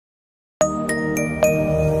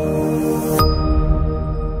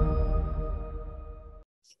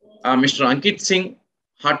Mr. Ankit Singh,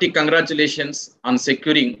 hearty congratulations on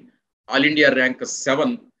securing All India rank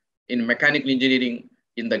 7 in mechanical engineering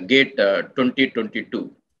in the GATE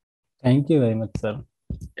 2022. Thank you very much, sir.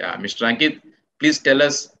 Yeah, Mr. Ankit, please tell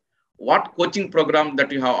us what coaching program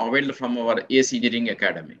that you have availed from our AC Engineering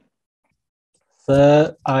Academy.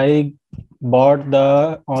 Sir, I bought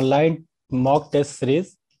the online mock test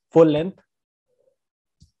series full length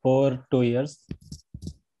for 2 years.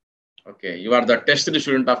 Okay, you are the tested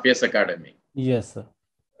student of AS Academy. Yes, sir.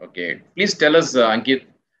 Okay, please tell us, Ankit,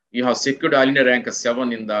 you have secured All India rank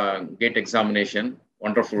 7 in the GATE examination,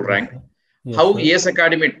 wonderful Yes, rank. sir. Yes, How sir. AS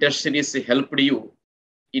Academy test series helped you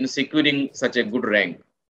in securing such a good rank?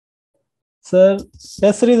 Sir,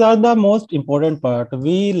 test series are the most important part.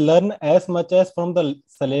 We learn as much as from the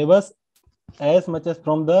syllabus as much as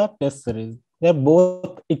from the test series. They are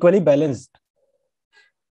both equally balanced.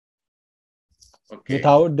 Okay.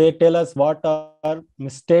 Without they tell us what our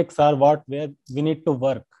mistakes are, where we need to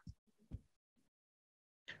work.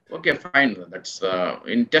 Okay, fine. That's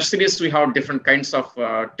in test series we have different kinds of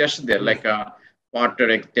tests there, Yes. like a part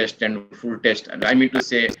test and full test. And I mean to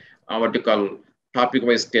say, what you call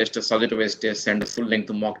topic-wise test, subject-wise test, and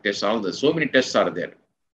full-length mock test. All the so many tests are there,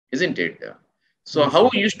 isn't it? So Yes, how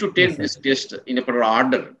sir. you used to Yes, take sir. this test in a particular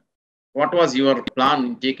order? What was your plan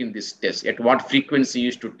in taking this test? At what frequency you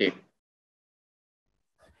used to take?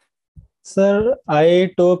 Sir,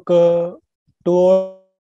 I took 2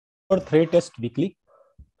 or 3 tests weekly,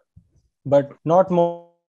 but not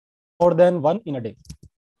more than one in a day.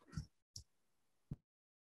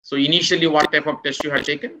 So initially, what type of test you had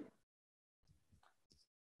taken?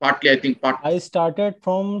 Partly, I think I started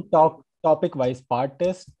from topic wise part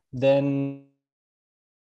test, then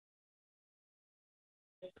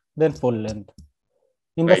full length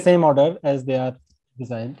in the right. same order as they are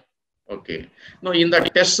designed. Okay. Now, in the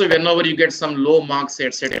test, whenever you get some low marks,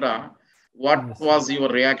 etc., what Yes. was your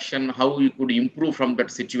reaction? How you could improve from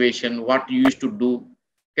that situation? What you used to do?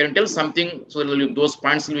 Can you tell something so that those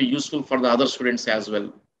points will be useful for the other students as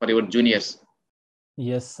well, for your juniors?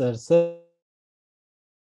 Yes, sir. Sir,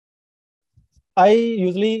 I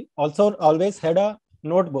usually also always had a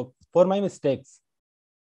notebook for my mistakes.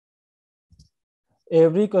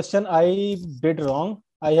 Every question I did wrong,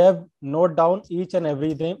 I have note down each and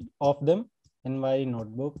every of them in my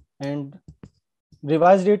notebook and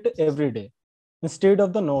revised it every day instead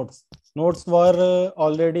of the notes. Notes were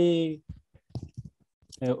already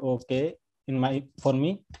okay in my for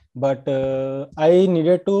me, but I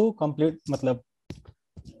needed to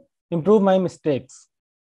improve my mistakes.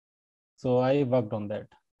 So I worked on that.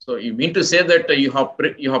 So you mean to say that you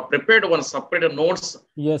have prepared one separate notes?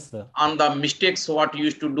 Yes, sir. On the mistakes what you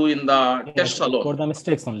used to do in the Yes, test alone? for the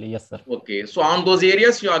mistakes only. Yes, sir. Okay, so on those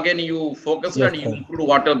areas you focused yes, and you sir. include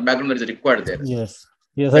whatever background is required there. Yes.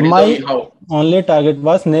 Yes, That is how my you have. only target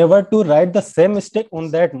was never to write the same mistake on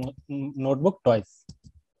that notebook twice.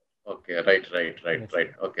 Okay, right. Yes.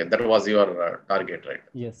 Okay, that was your target, right?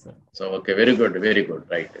 Yes, sir. So, okay, very good,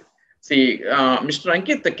 right. See, Mr.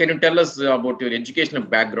 Ankit, can you tell us about your educational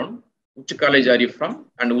background? Which college are you from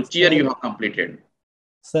and which year you have completed?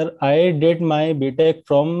 Sir, I did my BTech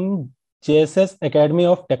from JSS Academy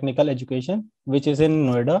of Technical Education, which is in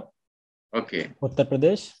Noida, Okay. Uttar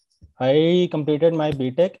Pradesh. I completed my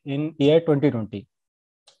BTech in year 2020.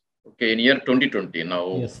 Okay, in year 2020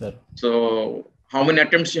 now. Yes, sir. So, how many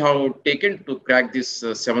attempts you have taken to crack this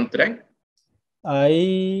 7th rank?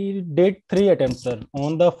 I did 3 attempts, sir.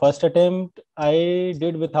 On the first attempt, I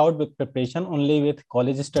did without preparation, only with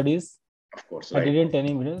college studies. Of course, I right. didn't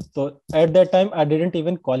any video. So at that time, I didn't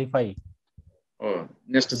even qualify. Oh,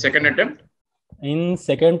 next second attempt? In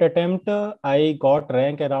second attempt, I got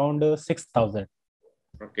rank around 6,000.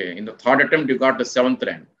 Okay, in the third attempt, you got the 7th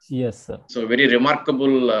rank. Yes, sir. So very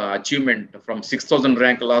remarkable achievement from 6,000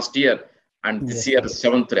 rank last year and this year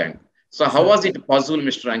 7th rank. So how was it possible,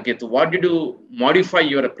 Mr. Ankit? What did you modify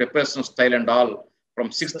your preparation style and all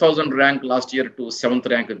from 6,000 rank last year to 7th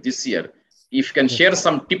rank this year? If you can share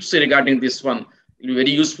some tips regarding this one, it will be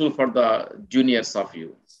very useful for the juniors of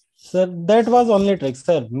you. Sir, that was only trick,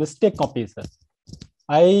 sir. Mistake copy, sir.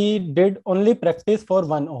 I did only practice for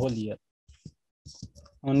one whole year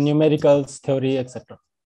on numericals, theory, etc.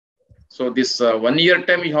 So this 1 year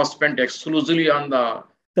time you have spent exclusively on the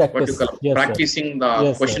practicing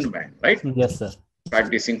the question bank, right? Yes, sir.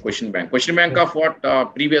 Practicing question bank. Question bank of what?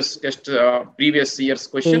 Previous year's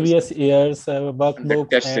questions? Previous years,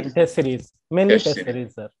 workbooks and test series. Mainly test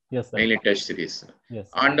series, sir. Yes, sir. Mainly test series. Yes.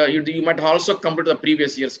 And you might also complete the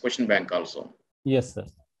previous year's question bank also. Yes, sir.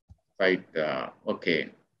 Right. Okay.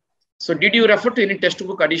 So did you refer to any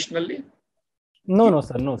textbook additionally? No,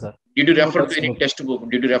 sir. No, sir. Did you No refer to any textbook.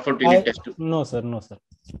 textbook? Did you refer to any textbook? No, sir. No, sir.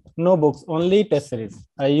 No books. Only test series.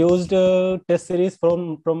 I used test series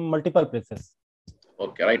from multiple places.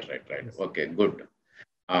 Okay, right. Yes. Okay, good.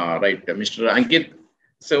 Right, Mr. Ankit.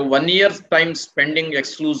 So 1 year's time spending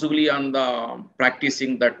exclusively on the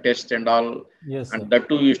practicing the test and all, Yes, sir. and that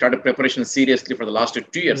too you started preparation seriously for the last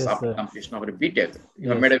 2 years Yes, after sir. completion of your BTech. You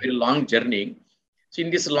have made Yes. a very long journey. So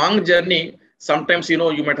in this long journey, sometimes you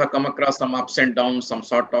might have come across some ups and downs, some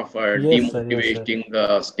sort of Yes, sir. Yes, sir.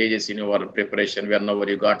 demotivating stages in your preparation, whenever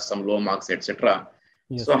you got some low marks, etc.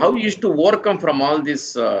 Yes, So sir. how you used to overcome from all these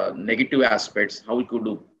negative aspects? How you could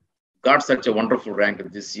do got such a wonderful rank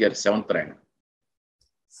this year, seventh rank?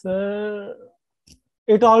 Sir,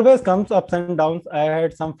 it always comes ups and downs. I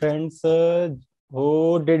had some friends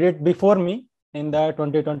who did it before me in the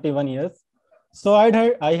 2021 years. So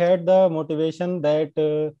I had the motivation that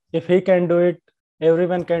if he can do it,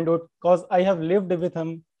 everyone can do it. Because I have lived with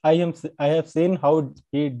him. I have seen how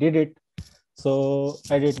he did it. So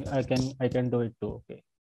I can do it too. Okay.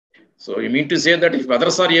 So you mean to say that if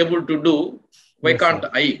others are able to do, why Yes, can't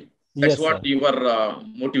sir. I? That's Yes, what sir. your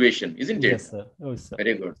motivation, isn't it? Yes, sir. Oh, sir.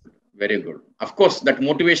 Very good, very good. Of course, that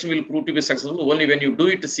motivation will prove to be successful only when you do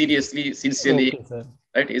it seriously, sincerely, Okay, sir.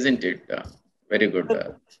 right? Isn't it? Very good.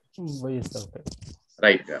 Yes, sir. Okay.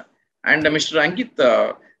 Right. And Mr.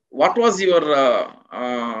 Ankit, what was your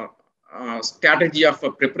strategy of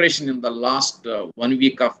preparation in the last 1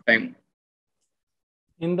 week of time?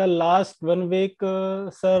 In the last 1 week,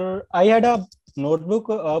 sir, I had a notebook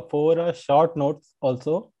for short notes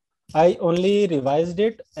also. I only revised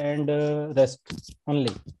it and rest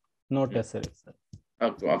only, no test series, sir.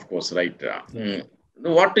 Of course, right. Yes, sir.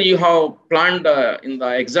 What do you have planned in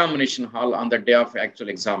the examination hall on the day of actual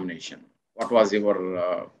examination? What was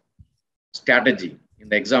your strategy in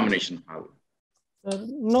the examination hall? Sir,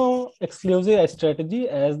 no exclusive strategy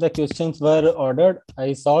as the questions were ordered.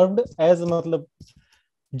 I solved as मतलब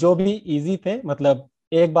जो भी easy थे मतलब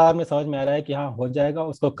एक बार में समझ में आ रहा है कि हाँ हो जाएगा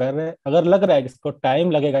उसको कर रहे हैं अगर लग रहा है कि इसको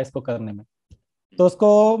टाइम लगेगा इसको करने में तो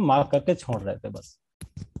उसको मार्क करके छोड़ रहे थे बस.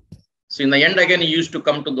 So in the end, again, you used to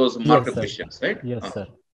come to those marked Yes, sir. questions, right? Yes, sir.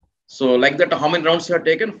 So like that, how many rounds you have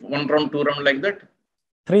taken? 1 round, 2 round, like that?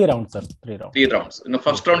 3 rounds, sir. 3 rounds. 3 rounds. In the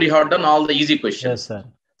first Yes, round, you have done all the easy yes, questions. sir.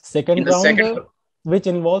 In Second the round, second, which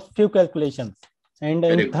involves few calculations, and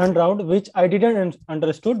very in good. third round, which I didn't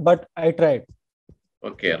understood, but I tried.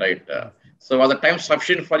 Okay, right. So was the time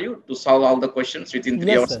sufficient for you to solve all the questions within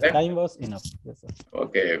 3 hours Yes, sir. time? Time was enough. Yes, sir.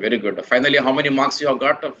 Okay, very good. Finally, how many marks you have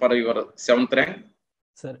got for your seventh rank?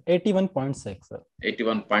 Sir, 81.6, sir.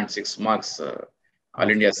 81.6 marks, All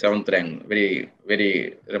Yes, India seventh rank. Very,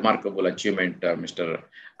 very remarkable achievement, Mr.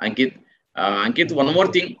 Ankit. Ankit, one more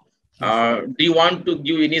thank you. thing. Yes, sir. Do you want to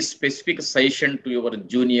give any specific suggestion to your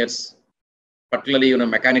juniors, particularly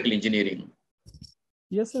mechanical engineering?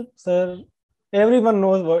 Yes, sir. Sir, everyone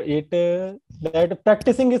knows what it that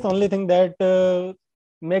practicing is only thing that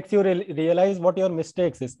makes you realize what your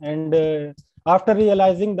mistakes is, and after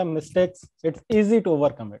realizing the mistakes, it's easy to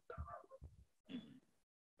overcome it.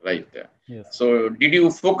 Right. Yes. So, did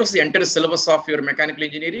you focus the entire syllabus of your mechanical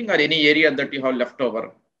engineering or any area that you have left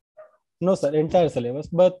over? No, sir, entire syllabus.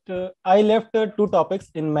 But I left 2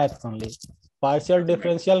 topics in maths only. Partial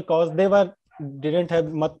differential cause didn't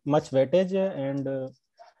have much weightage, and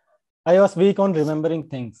I was weak on remembering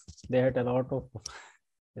things. They had a lot of.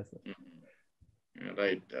 Yes, sir.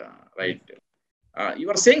 Right, right. You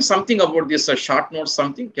were saying something about this short notes.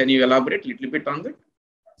 Something. Can you elaborate a little bit on that?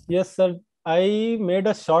 Yes, sir. I made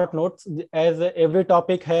a short notes as every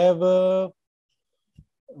topic have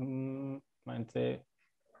say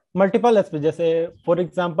multiple aspects. जैसे for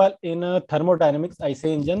example, in thermodynamics IC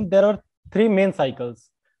engine, there are 3 main cycles: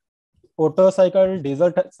 Otto cycle,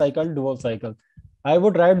 diesel cycle, dual cycle. I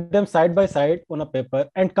would write them side by side on a paper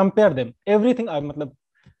and compare them. Everything मतलब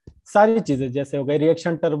सारी चीजें जैसे हो गई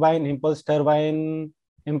reaction turbine, impulse turbine,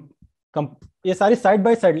 ये सारी side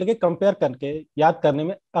by side लेके compare करके याद करने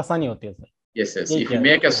में आसानी होती है sir. Yes, yes. If you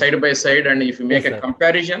make a side by side and if you make a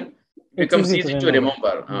comparison, it becomes easy to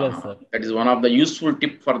remember. Yes, sir. That is one of the useful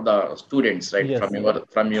tip for the students, right? Yes,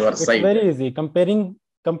 from your it's side. very easy.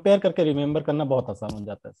 Compare करके remember करना बहुत आसान हो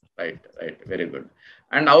जाता है sir. Right, right. Very good.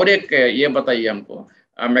 And और एक ये बताइए हमको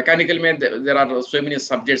मैकेनिकल में there are so many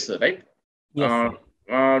subjects, right? Yes, sir.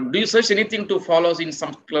 Do you search anything to follow in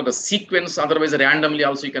some sequence? Otherwise, randomly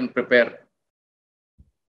also you can prepare.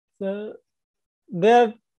 So,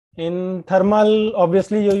 there in thermal,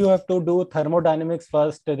 obviously you have to do thermodynamics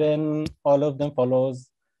first, then all of them follows.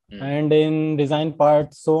 And in design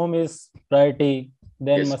part, SOM is priority,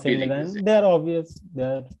 then Yes, machine feeling is design. They are obvious. They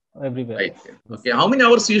are everywhere. right. Okay. How many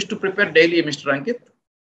hours you used to prepare daily, Mr. Ankit?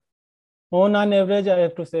 On an average, I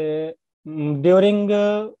have to say, during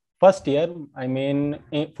first year, I mean,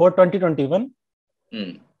 for 2021,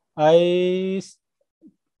 Hmm. I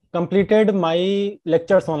completed my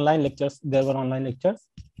lectures, online lectures. There were online lectures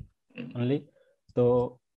only. तो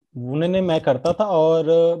उन्हें मैं करता था और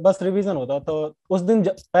बस revision होता तो उस दिन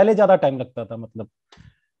पहले ज्यादा टाइम लगता था, मतलब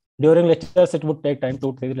during lectures it would take time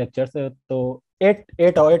to three lectures, तो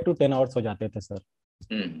 8 to 10 hours हो जाते थे sir.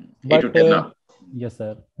 8 to but 10 hours. yes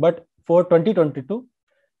sir, but for 2022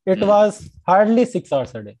 it Hmm. was hardly 6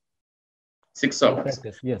 hours a day 6 for hours.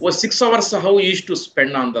 practice. Yes Was sir. 6 hours how you used to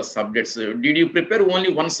spend on the subjects? Did you prepare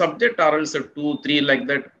only one subject or else two, three like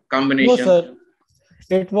that No combination? sir,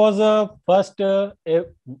 it was first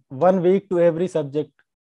 1 week to every subject,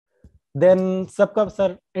 then सबका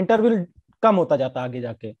sir interval कम होता जाता,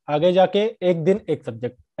 आगे जाके एक दिन एक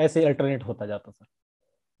subject ऐसे alternate होता जाता सर.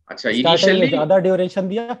 अच्छा, स्टार्टिंग में initially, ज्यादा ड्यूरेशन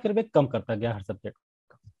दिया, फिर मैं कम करता गया हर subject.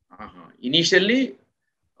 initially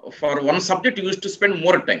for one subject you used to spend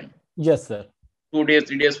more time. Yes sir. 2 days,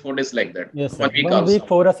 3 days, 4 days like that. Yes sir. 1 week 1 week also.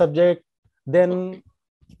 for a subject, then Okay.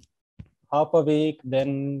 half a week,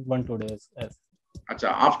 then 1 2 days. Yes. Acha,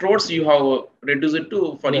 afterwards you have reduced it to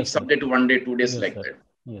for Yes each sir. subject 1 day, 2 days Yes like sir. that.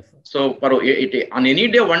 Yes sir. So for on any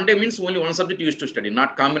day, 1 day means only one subject you used to study, not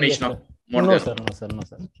Yes combination sir. of more No than sir. one. No sir. No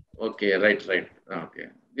sir. Okay, right, right. Okay.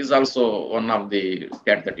 This is also one of the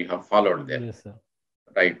stat that you have followed there. Yes sir.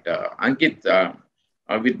 Right. Ankit,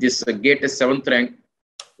 with this GATE 7th rank,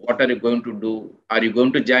 what are you going to do? Are you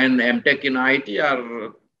going to join MTech in IT or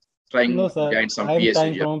No trying to sir. join some I am PSU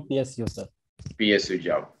trying job? from PSU sir. PSU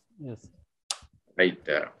job. Yes. Right.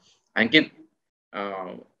 Ankit,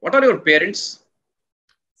 what are your parents?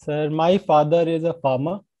 Sir, my father is a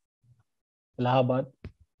farmer, Allahabad,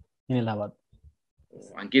 in Allahabad.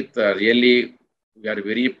 Ankit, really, we are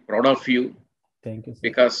very proud of you. Thank you, sir.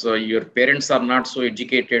 Because your parents are not so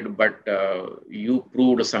educated, but you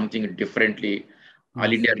proved something differently. All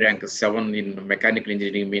Yes, India sir. rank 7 in mechanical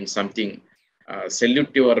engineering means something. Salute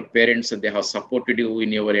to your parents; they have supported you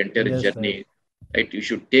in your entire Yes, sir. journey. Right? You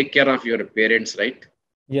should take care of your parents, right?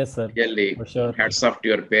 Yes, sir. Really, For sure. hats off to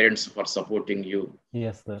your parents for supporting you.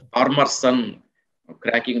 Yes, sir. Farmer son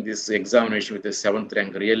cracking this examination with a 7th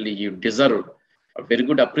rank. Really, you deserve a very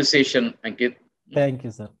good appreciation, Ankit. Thank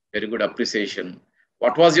you, sir. Very good appreciation.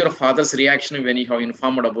 What was your father's reaction when you have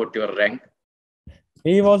informed about your rank?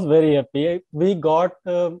 He was very happy. We got,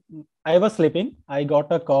 I was sleeping. I got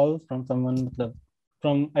a call from someone,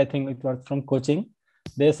 from, I think it was from coaching.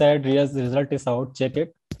 They said, Ria's result is out, check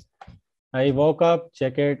it. I woke up,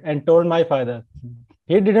 check it, and told my father.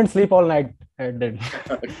 He didn't sleep all night at that.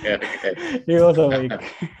 Okay, okay. He was awake.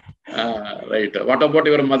 Right. What about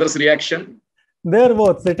your mother's reaction? They're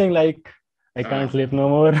both sitting like, I can't sleep no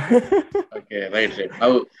more. Okay, right,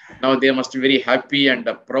 right. Now they must be very happy and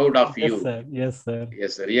proud of Yes, you. sir. Yes, sir.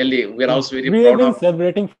 Yes, sir. Really, we are also very We have proud been of.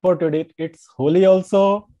 celebrating for today. It's Holi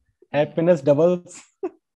also. Happiness doubles.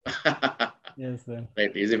 Yes, sir.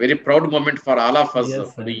 Right. It's a very proud moment for all of us,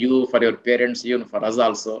 Yes, for sir. you, for your parents, even for us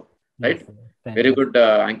also. Right. Yes, sir. Thank Very you. good,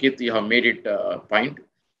 Ankit. You have made it point.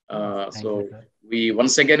 Thank you, So sir. we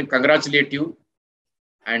once again congratulate you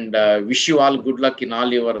and wish you all good luck in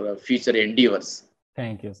all your future endeavors.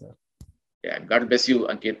 Thank you, sir. Yeah, God bless you,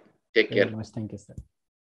 Ankit. Take Very care. much. Thank you, sir.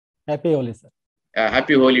 Happy Holi, sir.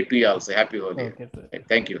 Happy Holi to you also. Happy Holi. Okay, sir.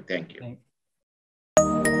 Thank you. Thank you. Thank you.